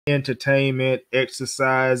entertainment,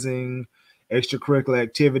 exercising, extracurricular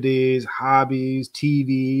activities, hobbies,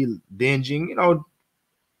 TV, binging.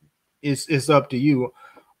 It's up to you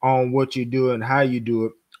on what you do and how you do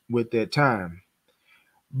it with that time.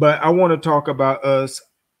 But I want to talk about us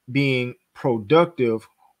being productive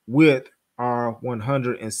with our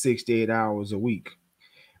 168 hours a week,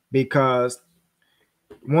 because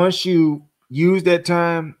once you use that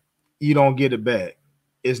time, you don't get it back.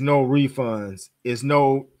 It's no refunds. It's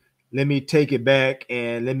no, let me take it back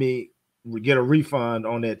and let me get a refund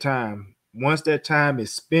on that time. Once that time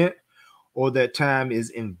is spent or that time is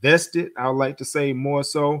invested, I would like to say more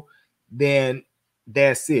so, then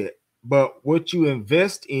that's it. But what you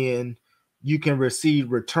invest in, you can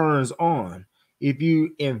receive returns on. If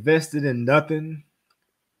you invested in nothing,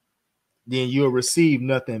 then you'll receive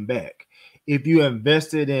nothing back. If you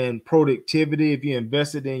invested in productivity, if you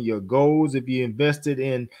invested in your goals, if you invested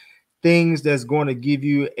in things that's going to give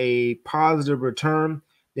you a positive return,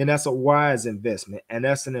 then that's a wise investment. And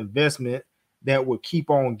that's an investment that will keep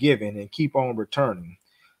on giving and keep on returning.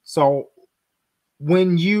 So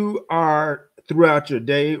when you are throughout your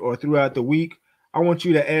day or throughout the week, I want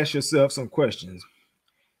you to ask yourself some questions.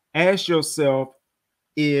 Ask yourself,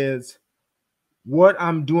 is what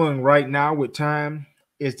I'm doing right now with time,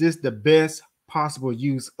 is this the best possible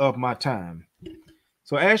use of my time?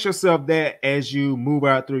 So ask yourself that as you move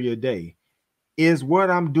out through your day. Is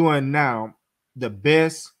what I'm doing now the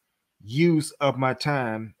best use of my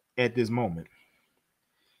time at this moment?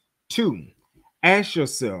 Two, ask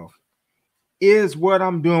yourself, is what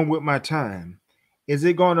I'm doing with my time, is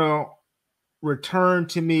it going to return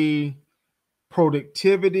to me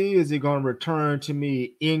productivity? Is it going to return to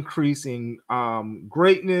me increasing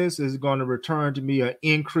greatness? Is it going to return to me an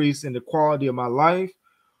increase in the quality of my life?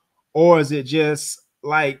 Or is it just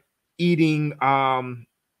like eating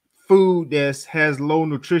food that has low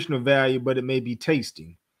nutritional value, but it may be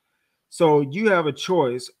tasty? So you have a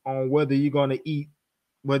choice on whether you're going to eat,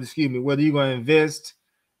 whether you're going to invest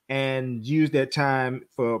and use that time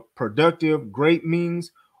for productive, great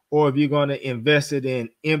means, or if you're going to invest it in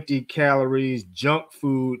empty calories, junk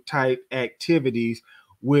food type activities,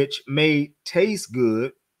 which may taste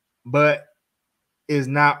good, but is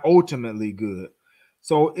not ultimately good.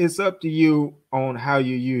 So it's up to you on how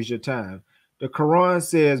you use your time. The Quran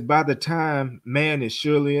says, by the time man is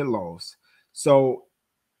surely at loss. So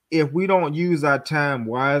if we don't use our time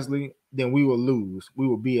wisely, then we will lose. We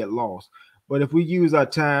will be at loss. But if we use our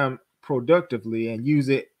time productively and use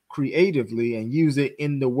it creatively and use it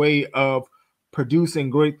in the way of producing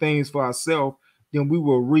great things for ourselves, then we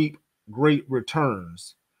will reap great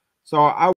returns. So I